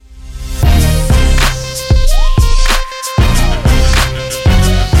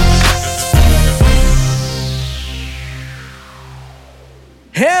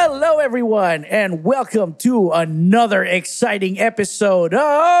everyone, and welcome to another exciting episode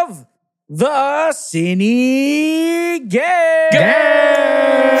of the Cine Gang.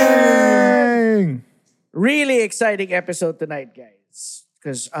 Really exciting episode tonight, guys,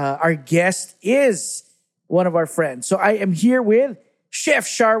 because our guest is one of our friends. So I am here with Chef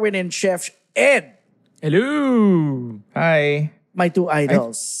Sharwin and Chef Ed. Hello. Hi. My two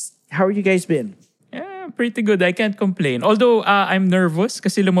idols. How are you guys been? Yeah, pretty good. I can't complain. Although I'm nervous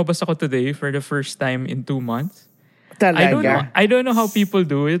kasi lumabas ako today for the first time in 2 months. Talaga? I don't know how people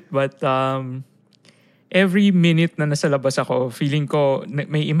do it, but every minute na nasa labas ako, feeling ko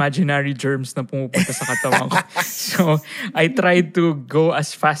may imaginary germs na pumupunta sa katawan ko. So, I tried to go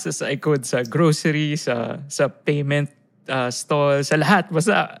as fast as I could sa grocery, sa payment stall, sa lahat.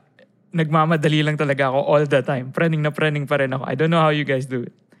 Basta, nagmamadali lang talaga ako all the time. Praning pa rin ako. I don't know how you guys do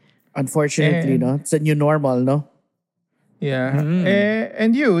it. Unfortunately, no? It's a new normal, no? Yeah.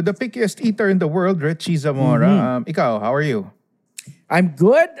 And you, the pickiest eater in the world, Richie Zamora. Ikaw, how are you? I'm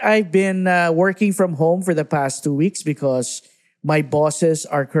good. I've been working from home for the past 2 weeks because my bosses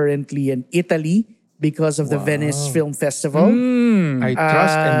are currently in Italy because of the Venice Film Festival. I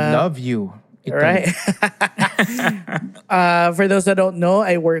trust and love you. Right. Italy. For those that don't know,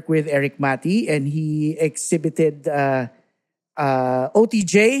 I work with Eric Mati and he exhibited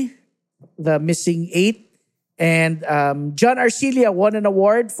OTJ, The Missing 8. And John Arcilia won an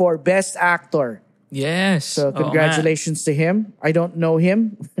award for Best Actor. Yes. So congratulations to him. I don't know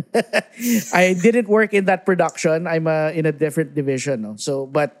him. I didn't work in that production. I'm in a different division. No? So,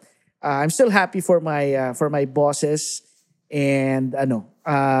 but I'm still happy for my bosses and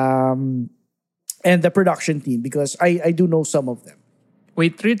and the production team because I do know some of them.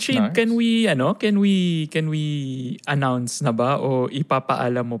 Wait, Richie, Nice. can we announce na ba o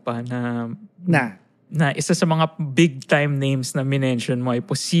ipapaalam mo pa na isa sa mga big time names na minention mo ay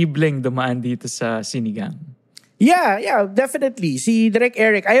posibleng dumaan dito sa Sinigang? Yeah, definitely. See, Direk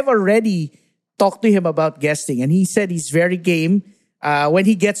Eric, I have already talked to him about guesting and he said he's very game. When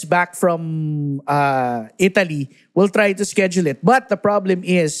he gets back from Italy, we'll try to schedule it. But the problem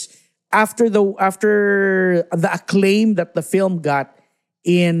is, after the acclaim that the film got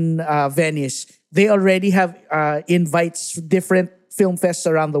in Venice, they already have invites to different film fests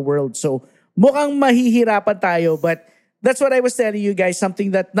around the world. So, mukhang mahihirapan tayo, but that's what I was telling you guys.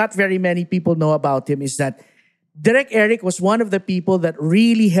 Something that not very many people know about him is that Direk Eric was one of the people that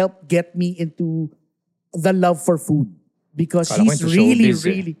really helped get me into the love for food because Kala ko he's into really, showbiz,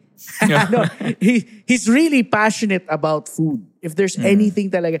 really, no, he's really passionate about food. If there's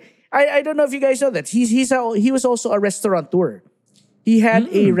anything talaga, I don't know if you guys know that he was also a restaurateur. He had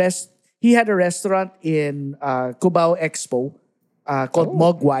a restaurant in Cubao Expo called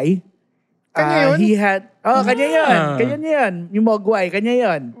Mogwai. Kanya yun? He had kanya yan, yung Mogwai, kanya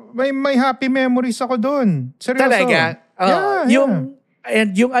yan. May happy memories ako doon. Seryoso. Talaga? Yeah.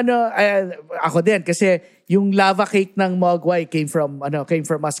 Yung ako din kasi yung lava cake ng Mogwai came from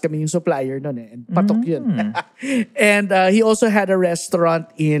us, kami yung supplier noon and patok yun. And he also had a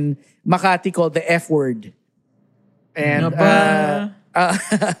restaurant in Makati called the F Word. And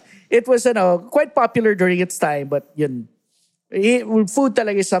it was quite popular during its time, but yun. Food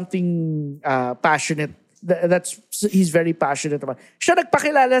talaga is something passionate. He's very passionate about. Siya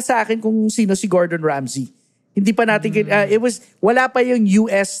nagpakilala sa akin kung sino si Gordon Ramsay. Hindi pa natin wala pa yung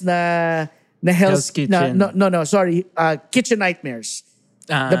US na Hell's Kitchen. Sorry, Kitchen Nightmares.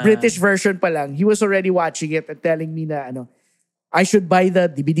 The British version pa lang. He was already watching it and telling me na I should buy the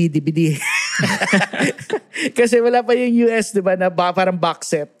DVD. Kasi wala pa yung US, 'di ba, na parang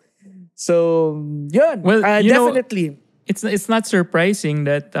box set. So, yun. Well, definitely. It's not surprising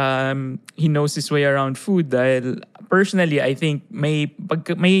that he knows his way around food dahil personally I think may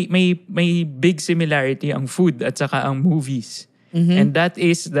big similarity ang food at saka ang movies. And that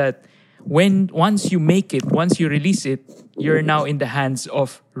is that once you make it, once you release it, you're now in the hands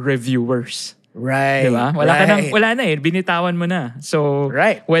of reviewers. Right. Diba? Wala na binitawan mo na. So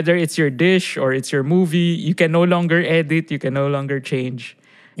whether it's your dish or it's your movie, you can no longer edit, you can no longer change.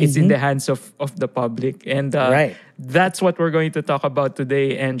 It's in the hands of the public. And that's what we're going to talk about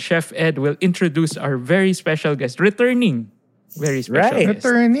today. And Chef Ed will introduce our very special guest. Returning. Very special guest.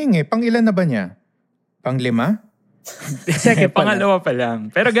 Returning Pang-ilan na ba niya? Pang-5? Second Pangalawa pa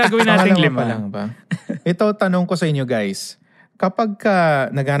lang. Pero gagawin natin 5. pa lang ba? Ito, tanong ko sa inyo guys. Kapag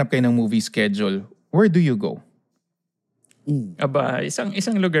naghanap kayo ng movie schedule, where do you go? Aba, isang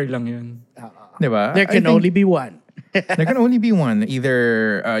lugar lang yun. Diba? There can only be one. There can only be one.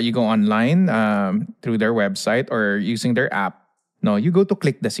 Either you go online through their website or using their app. No, you go to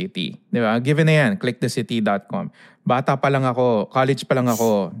Click the City. Diba? Given na yan, clickthecity.com. Bata pa lang ako, college pa lang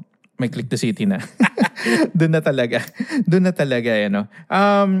ako, may Click the City na. Doon na talaga. Doon na talaga,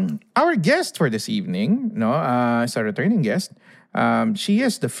 Our guest for this evening, is a returning guest. She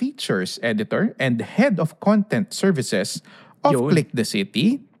is the features editor and head of content services of Yun. Click the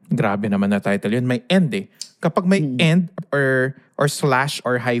City. Grabe naman na title yun. May end eh. Kapag may end or slash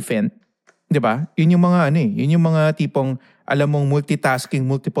or hyphen, 'di ba? Yun yung mga yun yung mga tipong alam mong multitasking,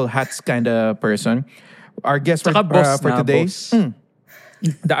 multiple hats kind of person. Our guest Tsaka boss for na, today, boss.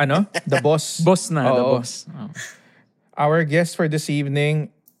 The boss. Boss na, the Oo. boss. Oh. Our guest for this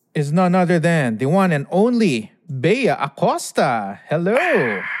evening is none other than the one and only Bea Acosta. Hello.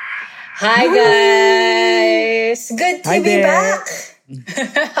 Hi guys! Good to Hi be there. back!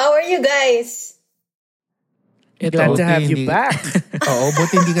 How are you guys? Glad to have you Buti back. Oo,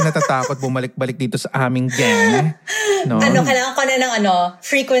 buti hindi ka natatakot bumalik-balik dito sa aming gang. No? Kailangan ko na ng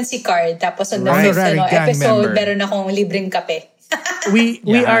frequency card. Tapos on the Right. fifth Honorary gang episode, member. meron akong libreng kape. We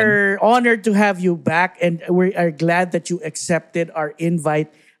Yan. are honored to have you back, and we are glad that you accepted our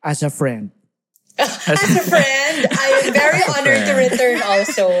invite as a friend. As a friend, I am very honored to return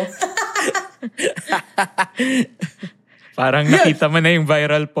also. Parang nakita mo na yung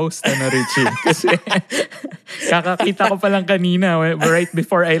viral post, Richie. Kasi kakakita ko pa lang kanina, right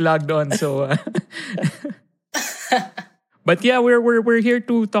before I logged on. So, but yeah, we're here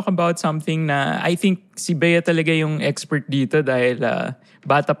to talk about something na I think si Bea talaga yung expert dito dahil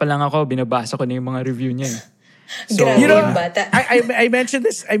bata pa lang ako, binabasa ko na yung mga review niya. So, Grabe You know, yung bata. I mentioned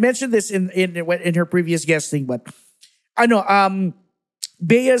this. I mentioned this in her previous guesting, but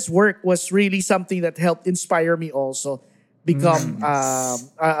Bea's work was really something that helped inspire me also become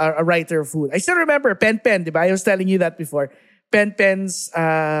a writer of food. I still remember Pen, diba? I was telling you that before. Pen's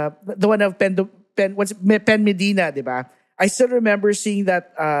the one of Pen Medina, diba? I still remember seeing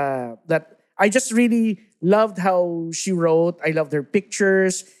that I just really loved how she wrote. I loved her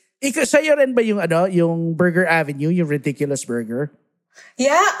pictures. Sa'yo rin ba yung Burger Avenue, yung Ridiculous Burger?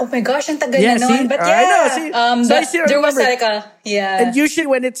 Yeah, oh my gosh, ang tagal Yeah, na see? nun. But I know, yeah, see? So I still there was remember. like a, yeah. And usually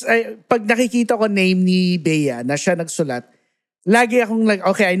when it's, pag nakikita ko name ni Bea na siya nagsulat, lagi akong like,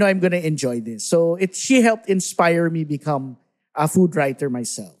 okay, I know I'm gonna enjoy this. So she helped inspire me become a food writer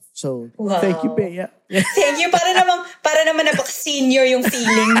myself. So Wow. thank you, Bea. Thank you. Para naman napaka-senior yung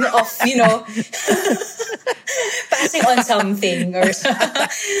feeling of, passing on something.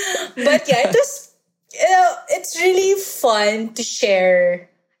 But yeah, it was, it's really fun to share,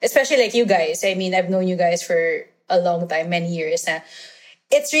 especially like you guys. I mean, I've known you guys for a long time, many years na.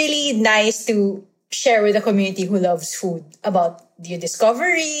 It's really nice to share with the community who loves food about your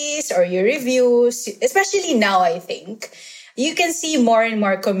discoveries or your reviews, especially now, I think. You can see more and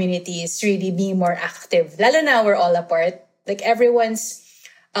more communities really being more active. Lalo na we're all apart. Like everyone's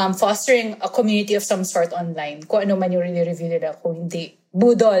fostering a community of some sort online. Kung ano man yung review nila, kung hindi.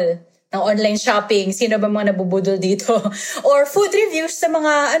 Budol ng online shopping. Sino ba mga nabubudol dito? Or food reviews sa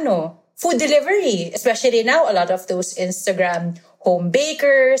mga food delivery. Especially now, a lot of those Instagram home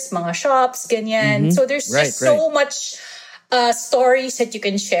bakers, mga shops, ganyan. So there's just so much stories that you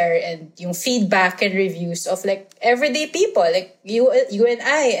can share and yung feedback and reviews of like everyday people like you and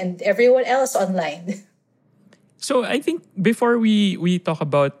I and everyone else online. So I think before we talk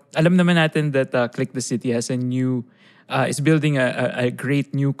about, alam naman natin that Click the City has a new, is building a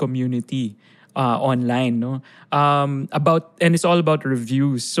great new community online, no? And it's all about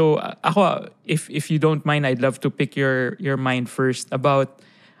reviews. So ako, if you don't mind, I'd love to pick your mind first about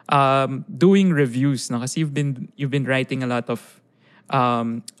doing reviews, no? Kasi you've been writing a lot of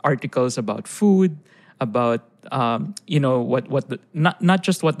articles about food, about what the, not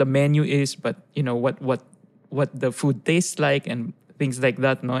just what the menu is, but what the food tastes like and things like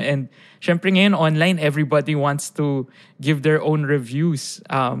that, no? And syempre ngayon online, everybody wants to give their own reviews.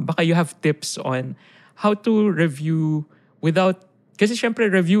 Baka you have tips on how to review without, kasi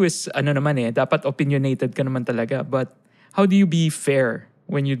syempre review is dapat opinionated ka naman talaga, but how do you be fair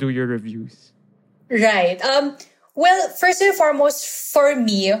when you do your reviews? Right. Well, first and foremost, for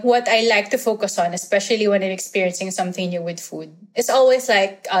me, what I like to focus on, especially when I'm experiencing something new with food, is always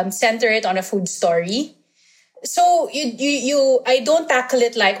like center it on a food story. So I don't tackle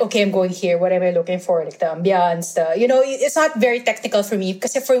it like, okay, I'm going here. What am I looking for? Like the ambiance, it's not very technical for me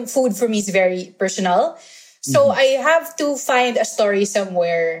because food for me is very personal. So I have to find a story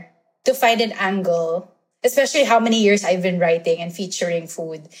somewhere to find an angle, especially how many years I've been writing and featuring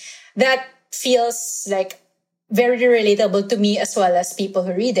food that feels like very relatable to me as well as people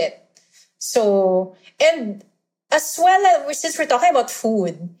who read it. So, and as well as since we're talking about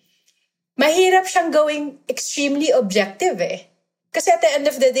food, mahirap siyang going extremely objective eh. Kasi at the end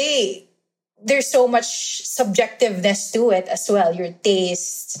of the day, there's so much subjectiveness to it as well. Your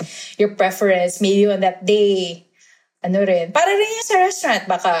taste, your preference, maybe on that day, ano rin. Para rin yung sa restaurant,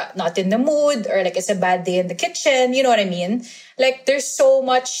 baka not in the mood or like it's a bad day in the kitchen. You know what I mean? Like there's so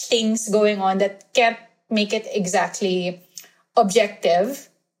much things going on that can't make it exactly objective.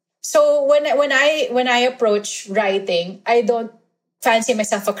 So when I approach writing, I don't fancy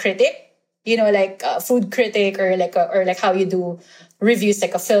myself a critic. You know, like a food critic or like how you do reviews,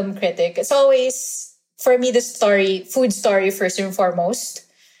 like a film critic. It's always, for me, the food story first and foremost.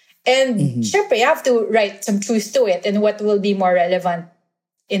 And syempre, you have to write some truth to it and what will be more relevant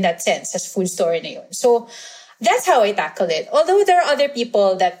in that sense as food story na yun. So that's how I tackle it. Although there are other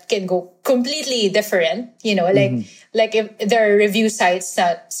people that can go completely different, you know, like if there are review sites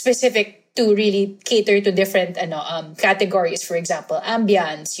that specific to really cater to different categories. For example,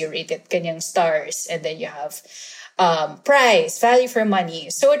 ambience, you rate it kanyang stars, and then you have price, value for money.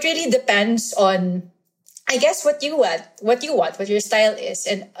 So it really depends on, I guess, what you want, what your style is,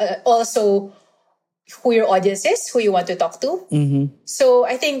 and also who your audience is, who you want to talk to. So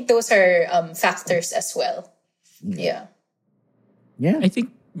I think those are factors as well. Yeah. I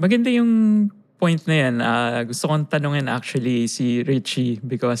think maganda yung point na yan. Gusto kong tanungin actually si Richie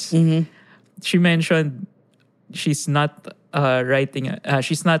because she mentioned she's not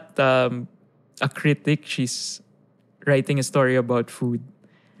she's not a critic. She's writing a story about food.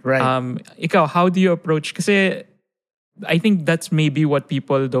 Right. Ikaw, how do you approach? Kasi I think that's maybe what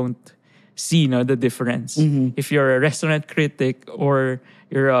people don't see, no, the difference. If you're a restaurant critic or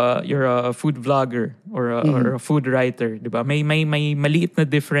you're a food vlogger or a food writer, diba? May maliit na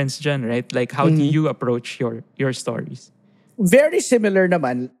difference dyan, right? Like how do you approach your stories? Very similar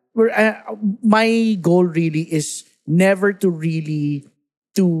naman. My goal really is never to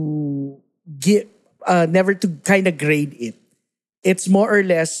kind of grade it. It's more or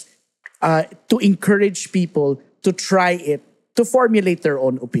less to encourage people to try it, to formulate their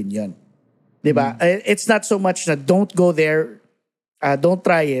own opinion. Diba? It's not so much that don't go there, don't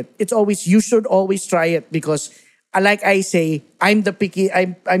try it. It's always, you should always try it because, like I say, I'm the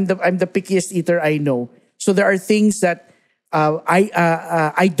pickiest eater I know. So there are things that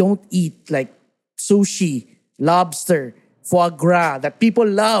I don't eat, like sushi, lobster, foie gras, that people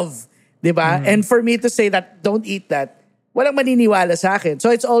love, diba? And for me to say that don't eat that, walang maniniwala sa akin. So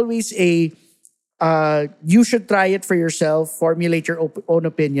it's always you should try it for yourself, formulate your own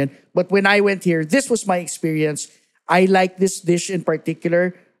opinion. But when I went here, this was my experience. I like this dish in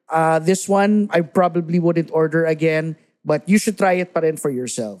particular. This one, I probably wouldn't order again, but you should try it pa rin for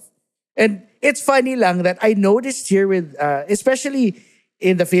yourself. And it's funny lang that I noticed here with, especially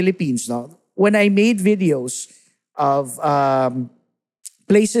in the Philippines, no? When I made videos of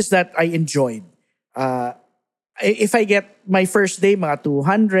places that I enjoyed, if I get my first day, mga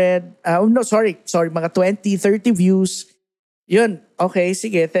 200, mga 20, 30 views, yun, okay,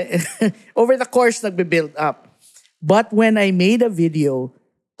 sige. Over the course, nagbe-build up. But when I made a video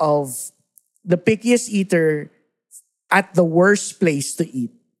of the pickiest eater at the worst place to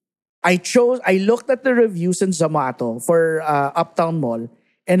eat, I looked at the reviews in Zomato for Uptown Mall,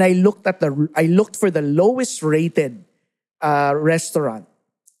 and I looked for the lowest rated restaurant.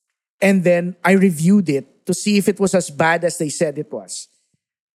 And then I reviewed it to see if it was as bad as they said it was.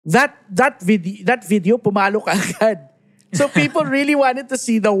 That video pumalo ka agad. So people really wanted to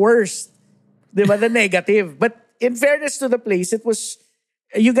see the worst, diba, the negative. But in fairness to the place, it was,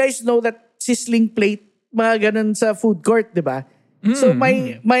 you guys know that sizzling plate, mga ganun sa food court, diba? So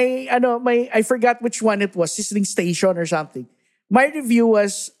I forgot which one it was, sizzling station or something. My review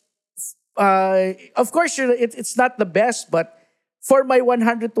was, of course, it's not the best, but for my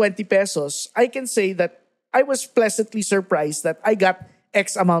 120 pesos, I can say that I was pleasantly surprised that I got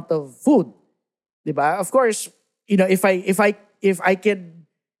X amount of food. Diba? Of course, you know, if I can,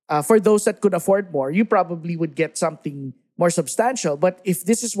 for those that could afford more, you probably would get something more substantial. But if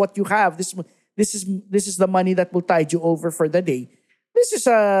this is what you have, this is the money that will tide you over for the day. This is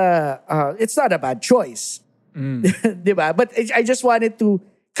it's not a bad choice. Diba? But I just wanted to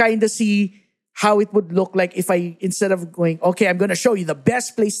kind of see how it would look like if instead of going, okay, I'm going to show you the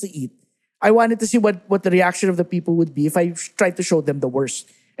best place to eat, I wanted to see what the reaction of the people would be if I tried to show them the worst.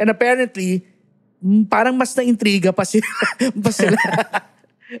 And apparently, parang mas na-intriga pa sila.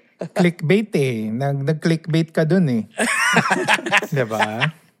 Clickbait eh. Nag-clickbait ka dun eh.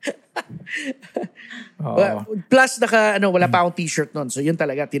 Diba? Oh. Plus, wala pa akong t-shirt nun. So yun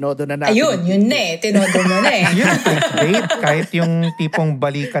talaga, tinodo na natin. Ayun, yun na eh. Tinodo mo na eh. Yun ang clickbait. Kahit yung tipong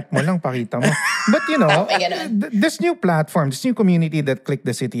balikat mo lang, pakita mo. But you know, this new platform, this new community that Click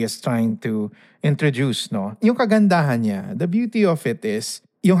the City is trying to introduce, no? Yung kagandahan niya, the beauty of it is,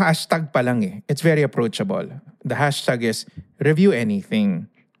 yung hashtag pa lang it's very approachable. The hashtag is review anything.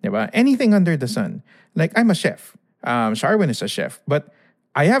 Diba? Anything under the sun. Like, I'm a chef. Sharwin is a chef. But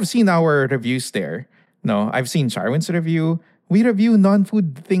I have seen our reviews there. No, I've seen Sharwin's review. We review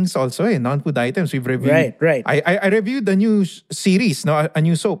non-food things also, non-food items. We've reviewed. Right. I reviewed the new series, no, a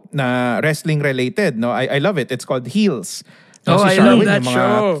new soap na wrestling related. No, I love it. It's called Heels. No, I love that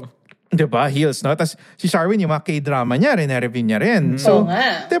show. Diba? Heels, no? Tapos si Sharwin, yung mga K-drama niya, review niya rin. So,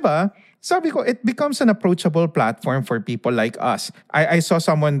 diba? Sabi ko, it becomes an approachable platform for people like us. I saw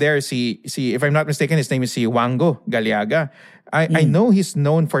someone there, if I'm not mistaken, his name is si Wango Galiaga. I know he's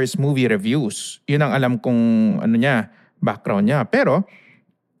known for his movie reviews. Yun ang alam kong background niya. Pero,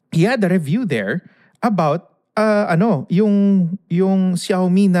 he had a review there about yung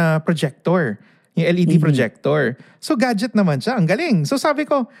Xiaomi na projector. Yung LED projector. So, gadget naman siya. Ang galing. So, sabi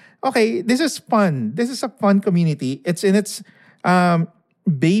ko, okay, this is fun. This is a fun community. It's in its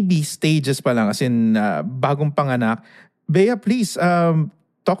baby stages pa lang. As in, bagong panganak. Bea, please,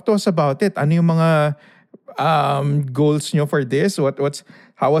 talk to us about it. Ano yung mga goals nyo for this?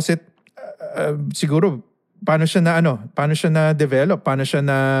 How was it? Siguro, paano siya na develop? Paano siya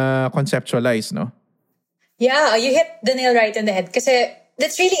na conceptualize, no? Yeah, you hit the nail right on the head. Kasi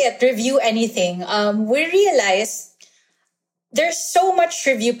that's really it. Review anything. We realized there's so much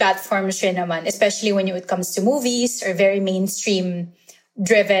review platforms rin naman, especially when it comes to movies or very mainstream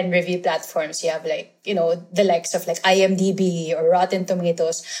driven review platforms. You have the likes of like IMDb or Rotten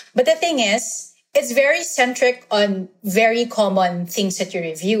Tomatoes. But the thing is, it's very centric on very common things that you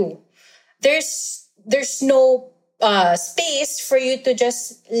review. There's no space for you to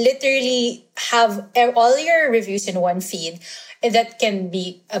just literally have all your reviews in one feed that can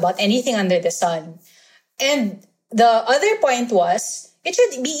be about anything under the sun. And the other point was, it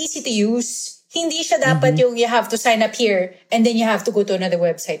should be easy to use. Hindi siya dapat yung you have to sign up here and then you have to go to another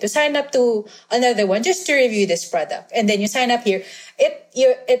website to sign up to another one just to review this product. And then you sign up here.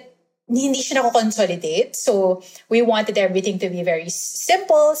 Hindi siya nako-consolidate. So we wanted everything to be very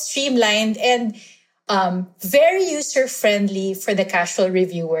simple, streamlined, and very user-friendly for the casual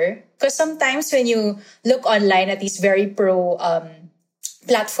reviewer. Because sometimes when you look online at these very pro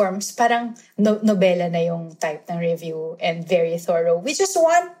platforms, parang nobela na yung type ng review and very thorough. We just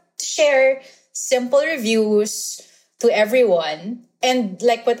want to share simple reviews to everyone. And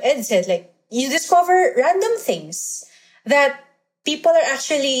like what Ed said, like you discover random things that people are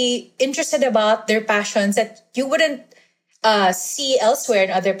actually interested about, their passions that you wouldn't see elsewhere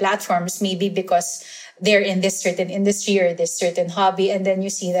in other platforms, maybe because they're in this certain industry or this certain hobby, and then you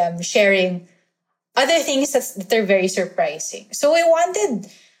see them sharing other things that are very surprising. So we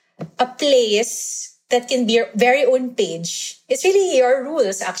wanted a place that can be your very own page. It's really your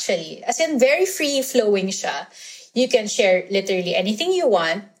rules, actually. As in, very free-flowing siya. You can share literally anything you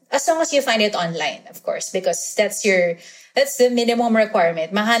want, as long as you find it online, of course, because that's the minimum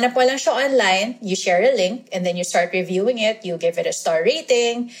requirement. Mahanap mo lang siya online, you share a link, and then you start reviewing it, you give it a star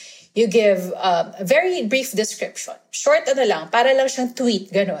rating, you give a very brief description. Short lang, para lang siyang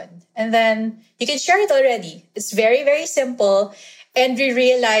tweet, ganun. And then you can share it already. It's very, very simple. And we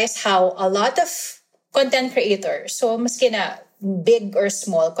realize how a lot of content creators, so maski na big or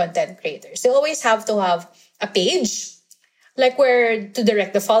small content creators, they always have to have a page, like where to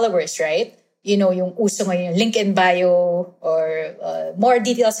direct the followers, right? You know, yung uso ngayon, link in bio or more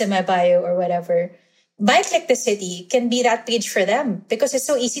details in my bio or whatever. Buy Click the City can be that page for them because it's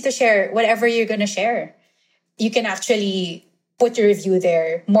so easy to share whatever you're going to share. You can actually put your review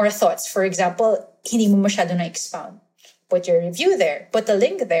there, more thoughts. For example, hindi mo masyado na expound. Put your review there, put the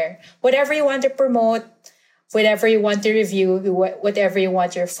link there. Whatever you want to promote, whatever you want to review, whatever you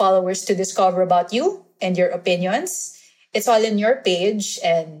want your followers to discover about you and your opinions, it's all in your page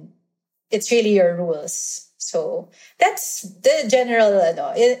and it's really your rules. So that's the general,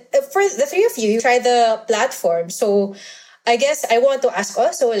 for the three of you try the platform. So I guess I want to ask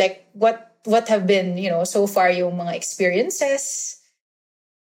also, like, what have been, so far yung mga experiences?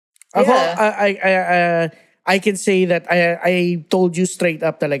 Yeah. I can say that I told you straight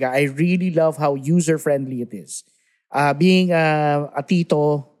up talaga, I really love how user-friendly it is. Being a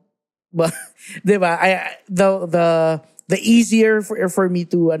tito, diba? The easier for me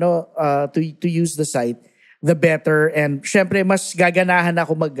to use the site, the better. And syempre, mas gaganahan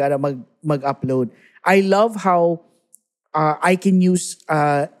ako mag-upload. I love how I can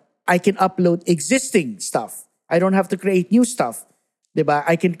upload existing stuff. I don't have to create new stuff. Diba?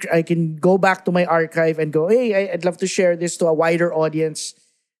 I can go back to my archive and go, hey, I'd love to share this to a wider audience.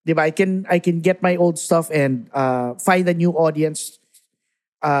 Diba? I can get my old stuff and find a new audience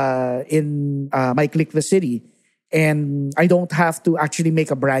in my Click the City. and I don't have to actually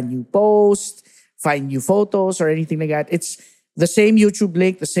make a brand new post, find new photos or anything like that. It's the same YouTube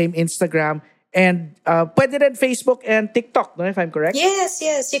link, the same Instagram, and pwede rin Facebook and TikTok, no, if I'm correct. Yes,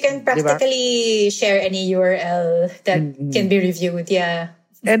 yes. You can practically share any URL that can be reviewed. Yeah.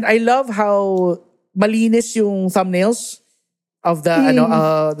 And I love how malinis yung thumbnails of the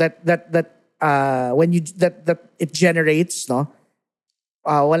when you that it generates, no.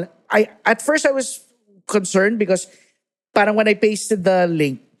 Well, at first I was concerned because parang when I pasted the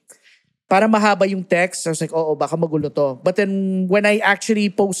link, parang mahaba yung text. I was like, oh, baka magulo to. But then when I actually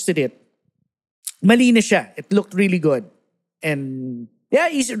posted it, malinis siya. It looked really good. And yeah,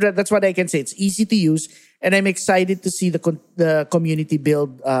 easy. That's what I can say. It's easy to use. And I'm excited to see the community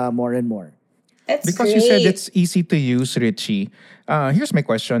build more and more. That's Because great. you said it's easy to use, Richie. Here's my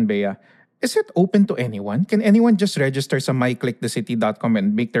question, Bea. Is it open to anyone? Can anyone just register sa myclickthecity.com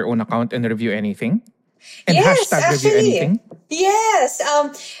and make their own account and review anything? And hashtag review anything? Yes.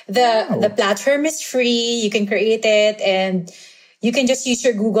 The platform is free. You can create it and you can just use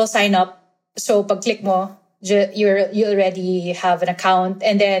your Google sign up. So pag click mo, you already have an account.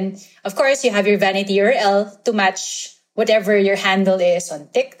 And then, of course, you have your vanity URL to match whatever your handle is on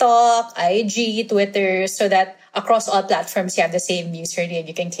TikTok, IG, Twitter, so that across all platforms, you have the same username.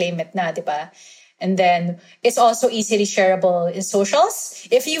 You can claim it na, di ba? And then it's also easily shareable in socials.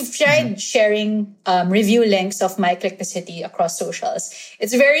 If you've tried sharing review links of My Click the City across socials,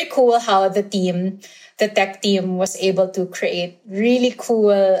 it's very cool how the tech team was able to create really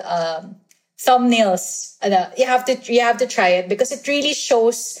cool thumbnails. You have to try it because it really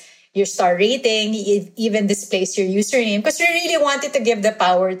shows your star rating. It even displays your username because we really wanted to give the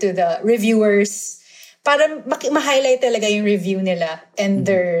power to the reviewers para ma-highlight talaga yung review nila and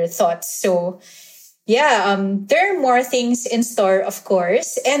their thoughts. So yeah, there are more things in store, of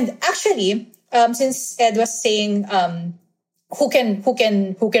course. And actually, since Ed was saying who can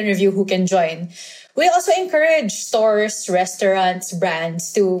review, who can join, we also encourage stores, restaurants,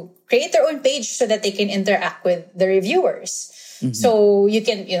 brands to create their own page so that they can interact with the reviewers. So you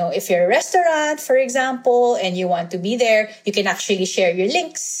can, if you're a restaurant, for example, and you want to be there, you can actually share your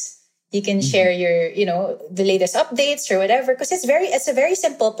links. You can share your, the latest updates or whatever, because it's a very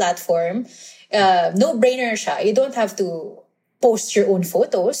simple platform. No-brainer siya. You don't have to post your own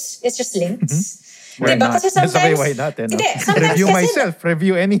photos. It's just links. Why Diba? not? Kasi sometimes, Why not? Hindi, sometimes Review kasi, myself.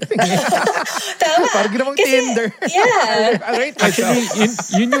 Review anything. tama. Parang ginawang Kasi, Tinder. Yeah. I'll rate myself.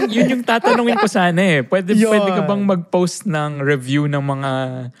 Actually, yun yung tatanungin ko sana eh. Pwede ka bang mag-post ng review ng mga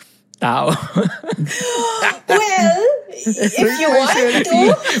tao? Well, if you want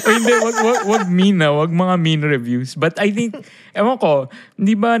to. O hindi, wag mean wag mga mean reviews. But I think, ewan ko,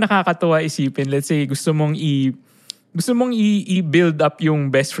 hindi ba nakakatuwa isipin, let's say, gusto mong i-build up yung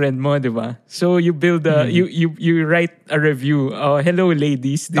best friend mo, di ba? So you build you write a review. Oh, hello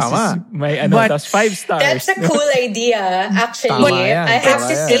ladies, this Tama. is my tas 5 stars. That's a cool idea, actually. Tama yan, I have tama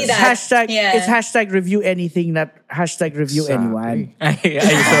to yan. say that. It's hashtag review anything, not hashtag review anyone. Ay,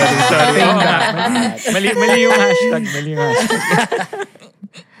 sorry. Oo nga. Mali yung hashtag.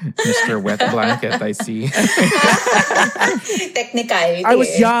 Mr. Wet Blanket, I see. Technicality. I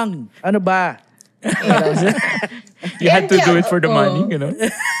was young. Ano ba? You had to do it for the oo. money,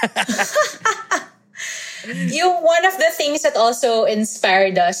 One of the things that also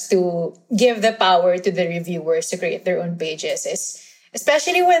inspired us to give the power to the reviewers to create their own pages is,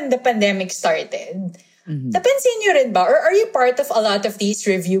 especially when the pandemic started, napansin nyo rin ba? Or are you part of a lot of these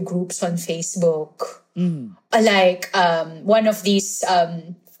review groups on Facebook? Like, one of these,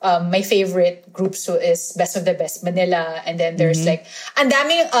 my favorite groups is Best of the Best Manila. And then there's like, ang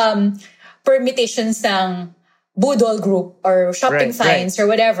daming permutations ng Budol group or shopping finds or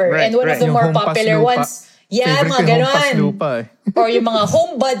whatever. And one of the Yung more Hompas popular Lupa. ones, yeah, Favorite mga ko yung Hompas ganon. Lupa eh. Or yung mga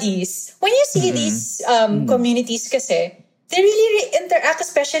home buddies. When you see these communities kasi, they really interact,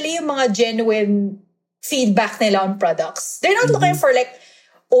 especially yung mga genuine feedback nila on products. They're not looking for like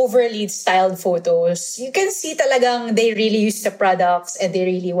overly styled photos. You can see talagang they really use the products and they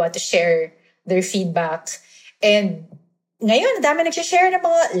really want to share their feedback. And ngayon, dami nagsishare ng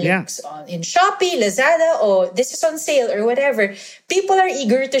mga links in Shopee, Lazada, this is on sale or whatever. People are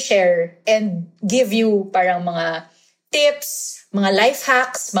eager to share and give you parang mga tips, mga life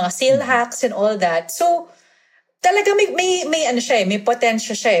hacks, mga sale hacks and all that. So, talaga may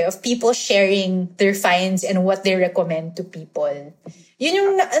potential siya of people sharing their finds and what they recommend to people. Yun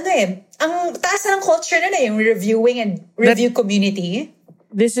yung, ang taas ng culture na yung reviewing and review community.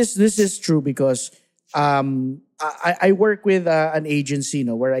 This is true because I work with an agency,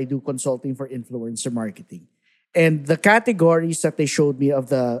 where I do consulting for influencer marketing. And the categories that they showed me of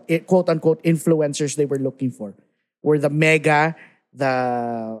the quote-unquote influencers they were looking for, were the mega,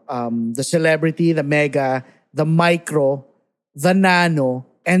 the celebrity, the mega, the micro, the nano,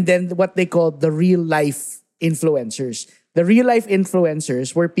 and then what they called the real life influencers. The real life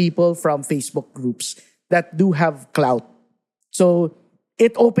influencers were people from Facebook groups that do have clout. So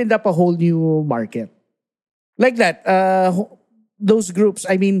it opened up a whole new market. Like that. Those groups,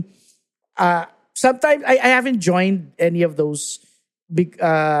 I mean, sometimes I haven't joined any of those.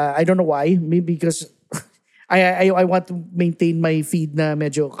 I don't know why. Maybe because I want to maintain my feed na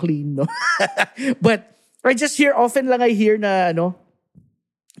medyo clean, no? But I just hear, often lang I hear na,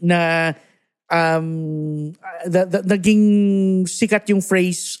 naging sikat yung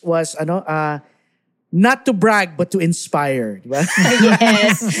phrase was, not to brag, but to inspire. Diba?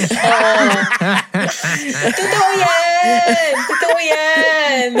 Yes. Totoo yan! Totoo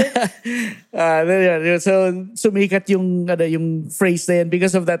yan! So sumikat yung phrase na yan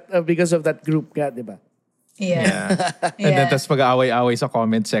because of that group nga, diba? Yeah. And then tas pag-aaway-away sa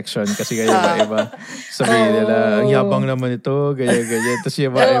comment section kasi iba-iba. Sabihin nila, ang yabang naman ito, ganyan. Tapos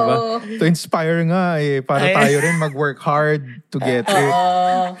iba-iba. To inspire nga para tayo rin mag-work hard to get it.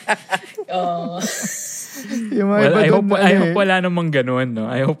 Well, I hope wala namang ganun, no?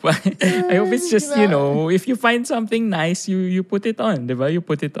 I hope it's just, if you find something nice, you put it on, di ba? You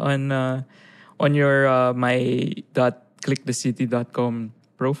put it on your my.clickthecity.com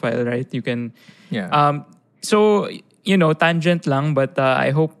profile, right? You can so, tangent lang, but I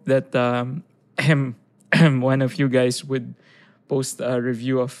hope that one of you guys would post a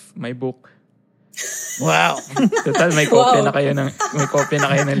review of my book. Wow. Total, may copy na kayo ng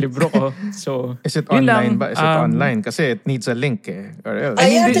libro ko. So, is it online ba? Is it online? Kasi it needs a link Or else.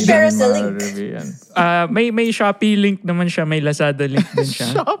 You have to share us a link. May Shopee link naman siya. May Lazada link din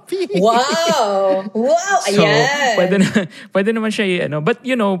siya. Shopee! Wow! So, Ayan! pwede naman siya But,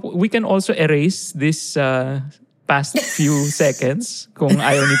 we can also erase this past few seconds kung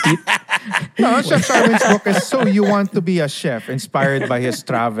ayaw ni Pete. No, Chef Sharwin's book is So You Want to Be a Chef, inspired by his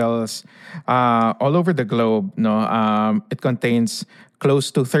travels all over the globe. No, it contains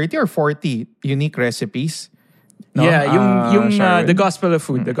close to 30 or 40 unique recipes. No? Yeah, yung the Gospel of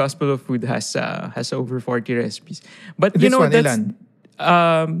Food. The Gospel of Food has over 40 recipes. But this one, that's ilan?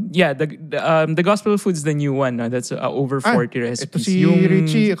 The Gospel of Food is the new one. No? That's over 40 recipes. Ito si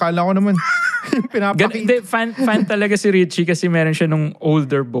Richie, akala ko naman yung pinapakita. Fan talaga si Richie kasi meron siya nung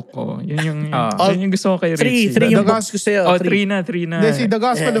older book ko. Yun yung gusto ko kay Richie. Three yung books ko sa'yo. Three na. Si The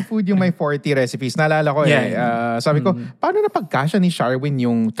Gospel of Food yung may 40 recipes. Naalala ko sabi ko, paano napagkasya ni Sharwin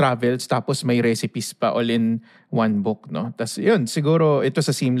yung travels tapos may recipes pa all in one book, no? Tapos yun, siguro it was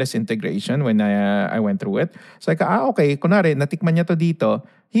a seamless integration when I went through it. So like, okay, kunwari, natikman niya to dito,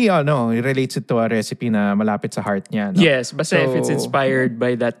 he relates it to a recipe na malapit sa heart niya. No? Yes, basta if it's inspired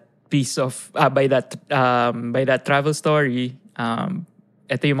by that piece of, by that travel story,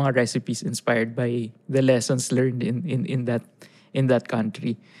 ito yung mga recipes inspired by the lessons learned in that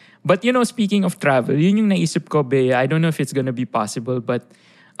country. But speaking of travel, yun yung naisip ko, Bea. I don't know if it's gonna be possible, but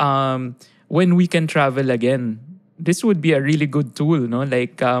when we can travel again, this would be a really good tool, no?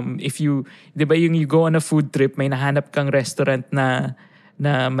 Like, if you, di ba yung you go on a food trip, may nahanap kang restaurant na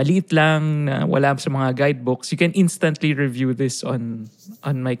maliit lang, na wala sa mga guidebooks, you can instantly review this on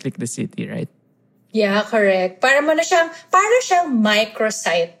My Click the City, right? Yeah, correct. Para siyang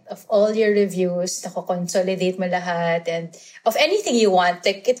microsite of all your reviews, nako-consolidate mo lahat, and of anything you want.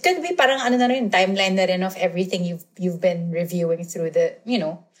 Like, it could be parang timeline na rin of everything you've been reviewing through the,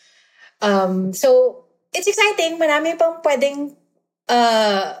 so, it's exciting. Marami pang pwedeng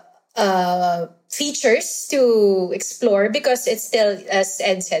features to explore because it's still, as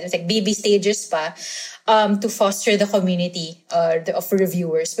Ed said, it's like baby stages pa to foster the community of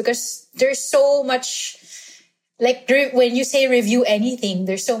reviewers, because there's so much, like when you say review anything,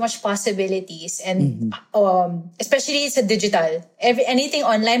 there's so much possibilities, and especially it's a digital. Anything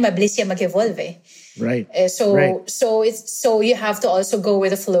online, mabilis yan mag-evolve eh. Right. So you have to also go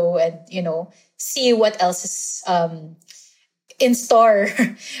with the flow and see what else is in store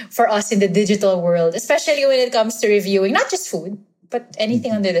for us in the digital world, especially when it comes to reviewing not just food but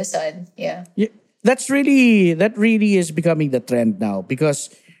anything under the sun. Yeah. That really is becoming the trend now, because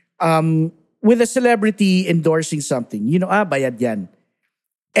with a celebrity endorsing something, bayad yan.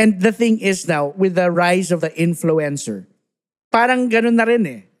 And the thing is now, with the rise of the influencer, parang ganun na rin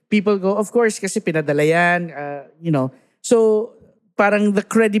eh. People go, of course, kasi pinadala yan, So, parang the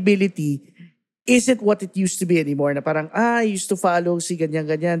credibility isn't what it used to be anymore. Na parang, I used to follow si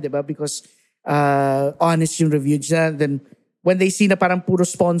ganyan-ganyan, di ba? Because honest yung review niya. Then, when they see na parang puro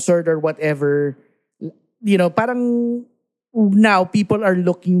sponsored or whatever, parang now people are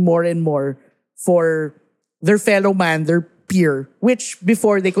looking more and more for their fellow man, their peer, which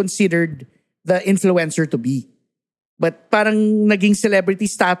before they considered the influencer to be. But parang naging celebrity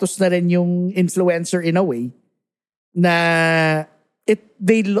status na rin yung influencer in a way na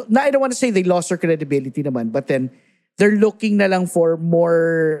I don't want to say they lost their credibility naman, but then they're looking na lang for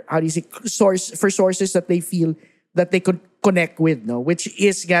more, how do you say, sources that they feel that they could connect with, no? Which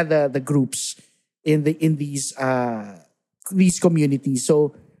is the groups in these communities.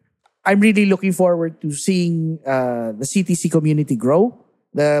 So I'm really looking forward to seeing the CTC community grow,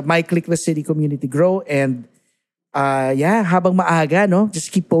 the My Click the City community grow, and habang maaga, no?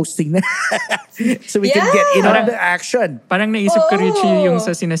 Just keep posting na. So we can get in on the action. Parang naisip ko, Richie, yung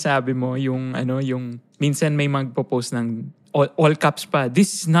sa sinasabi mo, yung minsan may magpo-post ng all caps pa.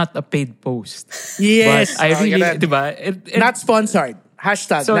 This is not a paid post. Yes. But I really, diba? Not sponsored.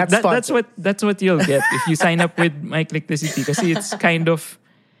 Hashtag so not sponsored. that's what you'll get if you sign up with My Click the City, kasi it's kind of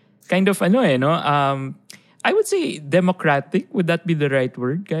I would say democratic. Would that be the right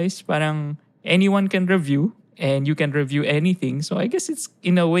word, guys? Parang anyone can review and you can review anything. So I guess it's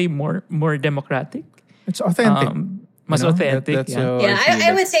in a way more democratic. It's authentic. Mas authentic.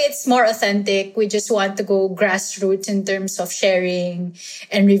 I would say it's more authentic. We just want to go grassroots in terms of sharing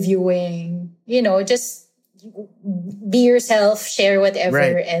and reviewing. Just be yourself, share whatever,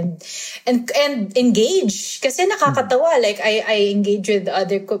 right. and engage. Kasi nakakatawa. Like I engage with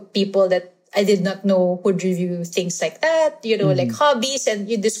other people that I did not know would review things like that. Like hobbies, and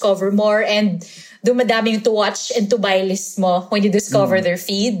you discover more. And dumadaming to watch and to buy list mo when you discover their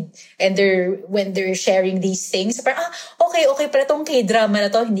feed and when they're sharing these things. Parang, okay, pala tong K-drama na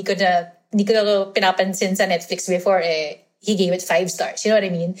to, hindi ko na pinapansin sa Netflix before, he gave it 5 stars. You know what I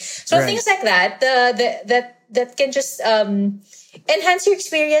mean? So right. Things like that, that can just enhance your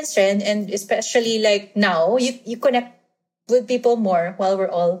experience, and especially like now, you connect with people more while we're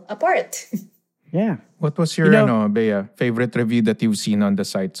all apart. Yeah. What was your Bea, favorite review that you've seen on the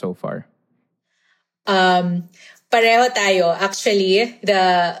site so far? Pareho tayo. Actually,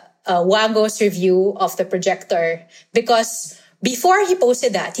 the Wango's review of the projector, because before he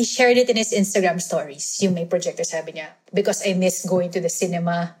posted that, he shared it in his Instagram stories. Yung may projector, sabi niya, because I miss going to the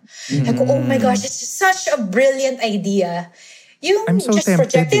cinema. Like, oh my gosh, it's such a brilliant idea. You just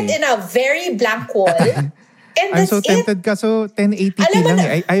project it in a very blank wall. And I'm so tempted ka. So, 1080p lang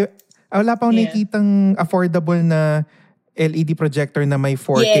eh. Wala pa akong nakikitang affordable na LED projector na may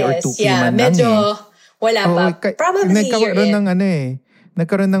 4K or 2K man lang medyo wala pa. Probably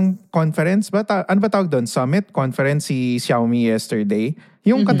nagkaroon ng conference ba? Ano ba tawag doon? Summit? Conference si Xiaomi yesterday.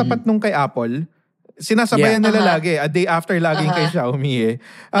 Yung katapat nung kay Apple, sinasabayan nila lagi. A day after laging kay Xiaomi eh.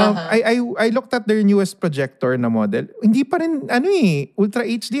 I looked at their newest projector na model. Hindi pa rin, Ultra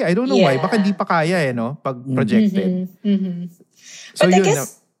HD. I don't know why. Baka hindi pa kaya pag projected. So but I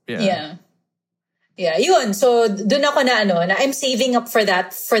guess, Yeah, yun. So, dun ako na I'm saving up for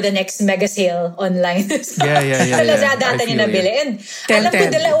that for the next mega sale online. So, sa Lazada ata nabili. And alam ko,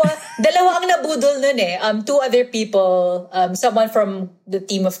 dalawa ang nabudol nun eh. 2 other people, someone from the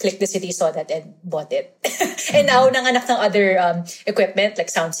team of Click the City saw that and bought it. And now, nanganak ng other equipment like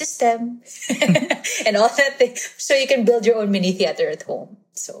sound system and all that thing. So, you can build your own mini theater at home.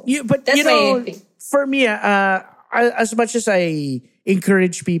 So, that's my thing. For me, as much as I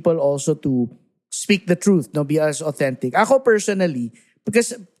encourage people also to speak the truth, be as authentic. Ako personally,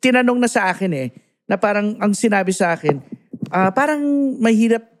 because tinanong na sa akin na parang ang sinabi sa akin, parang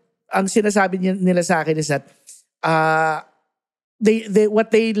mahirap ang sinasabi nila sa akin is that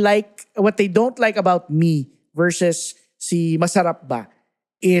what they don't like about me versus si Masarap ba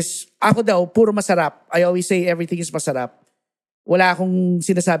is ako daw puro masarap. I always say everything is masarap. Wala akong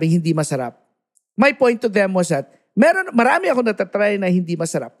sinasabing hindi masarap. My point to them was that marami ako natatry na hindi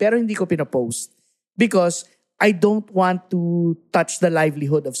masarap pero hindi ko pinapost. Because I don't want to touch the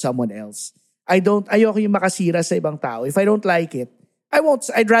livelihood of someone else. Ayoko yung makasira sa ibang tao. If I don't like it,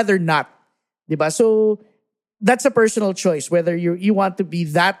 I'd rather not. Diba? So, that's a personal choice. Whether you want to be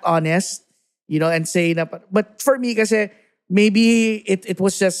that honest, and say na, but for me kasi, maybe it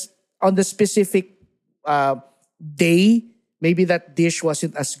was just on the specific day, maybe that dish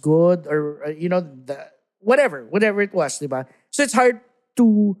wasn't as good or, whatever it was, diba? So, it's hard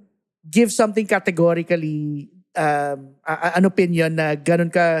to give something categorically an opinion na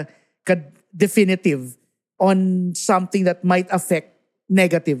ganun ka definitive on something that might affect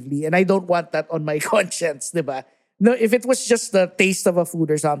negatively, and I don't want that on my conscience, diba? No, if it was just the taste of a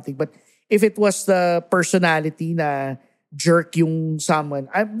food or something, but if it was the personality na jerk yung someone,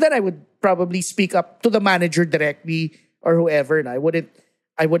 then I would probably speak up to the manager directly or whoever. And I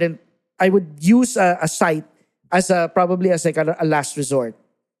would use a site as probably as like a last resort.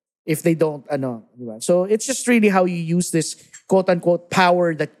 if they don't, diba? So it's just really how you use this quote-unquote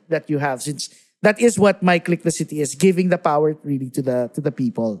power that you have, since that is what My Click the City is, giving the power really to the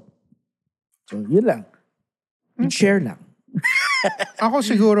people. So yun lang. Share lang. Ako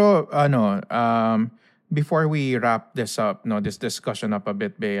siguro, before we wrap this up, this discussion up a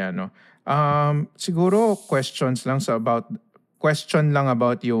bit, Bea, siguro question lang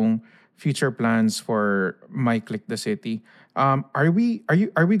about yung future plans for My Click the City. Are we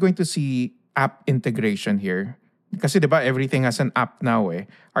going to see app integration here? Kasi 'di ba everything has an app now eh.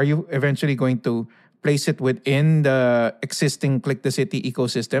 Are you eventually going to place it within the existing Click the City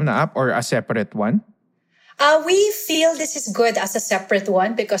ecosystem na app, or a separate one? We feel this is good as a separate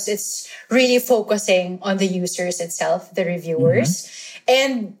one because it's really focusing on the users itself, the reviewers.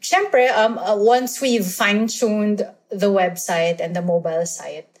 And syempre, once we've fine-tuned the website and the mobile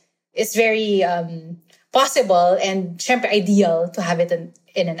site, it's very possible and syempre ideal to have it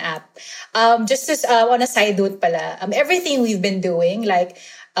in an app. Just as, on a side note pala, everything we've been doing, like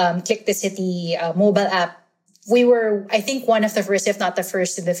Click the City mobile app, we were, I think, one of the first, if not the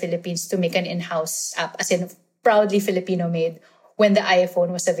first in the Philippines to make an in-house app, as in proudly Filipino-made, when the iPhone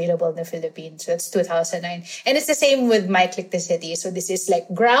was available in the Philippines. So it's 2009. And it's the same with My Click the City. So this is like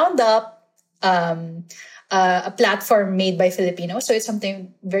ground up, a platform made by Filipinos. So it's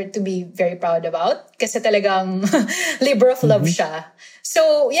something to be very proud about. Kasi talagang labor of love siya.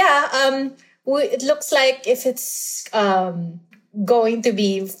 So yeah, it looks like if it's going to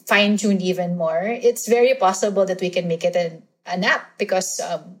be fine-tuned even more, it's very possible that we can make it an app because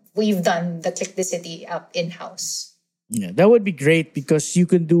we've done the Click the City app in-house. Yeah, that would be great because you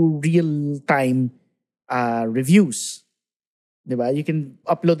can do real-time reviews. Diba? You can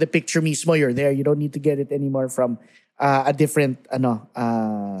upload the picture mismo, you're there. You don't need to get it anymore from a different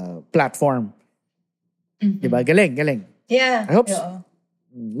platform. Diba? Galing. Yeah. I hope so.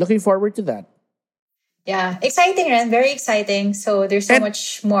 Looking forward to that. Yeah, exciting, Ren. Very exciting. So there's so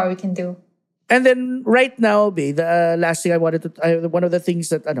much more we can do. And then right now, the last thing I wanted to, one of the things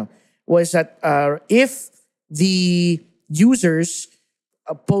that was that if the users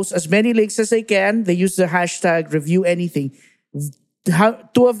post as many links as they can, they use the hashtag review anything.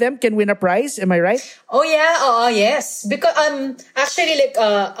 Two of them can win a prize. Am I right? Oh yeah, yes. Because actually, like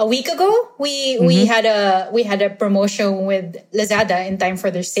a week ago, we had a promotion with Lazada in time for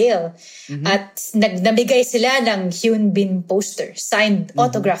their sale, at nabigay sila ng Hyun Bin poster, signed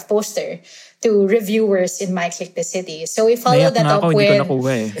autograph poster to reviewers in My Click the City. So we followed that up with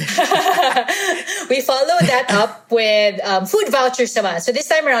we followed that up with food vouchers naman. So this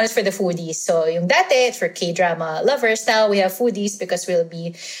time around is for the foodies. So yung dati it's for K-drama lovers. Now we have foodies because we'll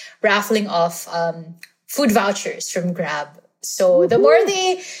be raffling off food vouchers from Grab. So the more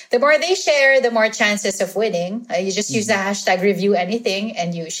they share, the more chances of winning. You just use the hashtag review anything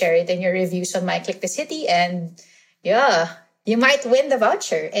and you share it in your reviews on My Click the City, and yeah, you might win the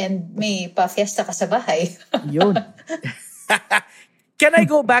voucher and may pa-fiesta ka sa bahay. Yun. Can I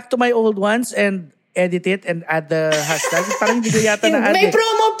go back to my old ones and edit it and add the hashtag? Parang hindi ko yata na-add. May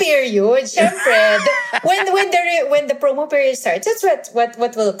promo period. Siyempre, when the promo period starts, that's what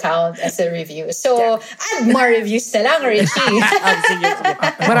will count as a review. So, add more reviews na lang, Richie. Sige.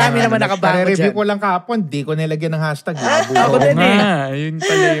 Marami naman nakabago dyan. Review ko lang kahapon, di ko nilagyan ng hashtag. Ako din Yun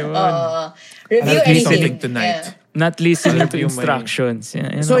pala yun. Review anything. Tonight. Yeah. Not listening to instructions.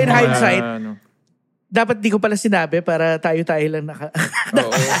 So in hindsight, dapat di ko pala sinabi para tayo lang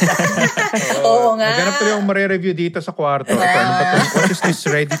Oo nga. Ganap pala yung mare-review dito sa kwarto. What is this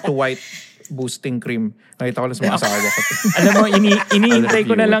ready to white boosting cream? Nakita ko lang sa mga asawa ko. Alam mo, iniintay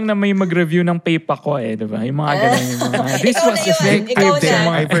ko na lang na may mag-review ng PayPal ko diba? Yung mga ganun. This was effective.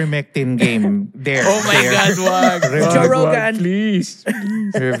 Their ivermectin game. There. Oh my God, wag. Joe Rogan. Please.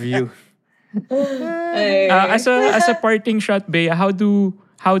 Review. As a parting shot, Bea, how do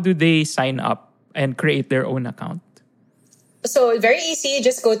they sign up and create their own account? So very easy.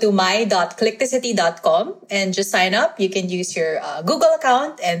 Just go to my.clickthecity.com and just sign up. You can use your Google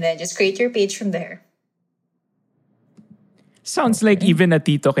account and then just create your page from there. Sounds like even a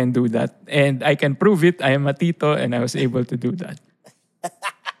tito can do that. And I can prove it. I am a tito and I was able to do that.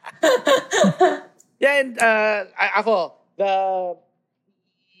 Yeah, and the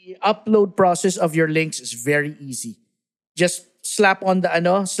upload process of your links is very easy. Just slap on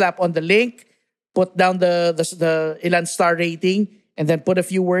the link, put down the ilan star rating, and then put a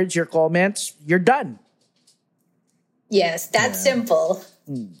few words, your comments. You're done. Yes, that's simple.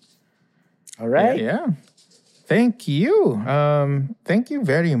 All right. Yeah. Thank you. Thank you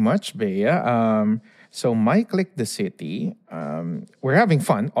very much, Bea. So My Click the City, we're having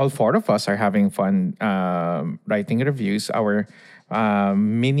fun. All four of us are having fun writing reviews. Our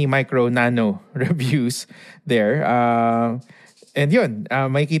mini, micro, nano reviews there. And yun,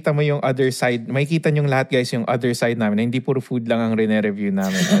 makikita mo yung other side. Makikita nyo lahat guys yung other side namin. Hindi puro food lang ang rene-review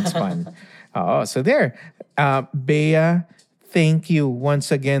namin. That's fun. So there. Bea, thank you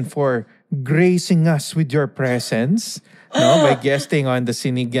once again for gracing us with your presence. By guesting on the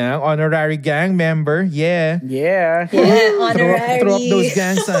Sinigang. Honorary gang member. Yeah. Yeah. Honorary. Throw up those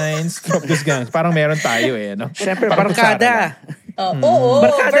gang signs. Throw up those gangs. Parang meron tayo no? Siyempre, barkada.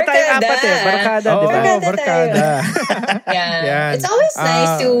 Barkada tayong apat Barkada, Oo, di ba? barkada. Yeah. Yan. It's always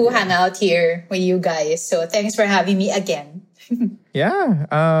nice to hang out here with you guys. So thanks for having me again. Yeah.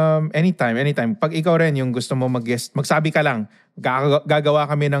 Anytime. Pag ikaw rin yung gusto mo mag-guest, magsabi ka lang.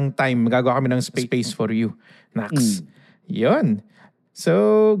 Gagawa kami ng time. Gagawa kami ng space for you. Nax. Yun.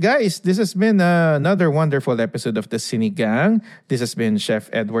 So, guys, this has been another wonderful episode of the Sinigang. This has been Chef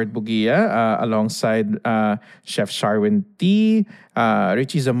Edward Bugia alongside Chef Sharwin T,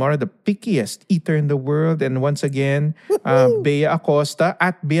 Richie Zamora, the pickiest eater in the world. And once again, Bea Acosta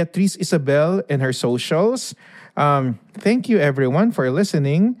at Beatrice Isabel in her socials. Thank you, everyone, for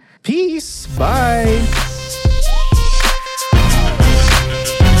listening. Peace. Bye.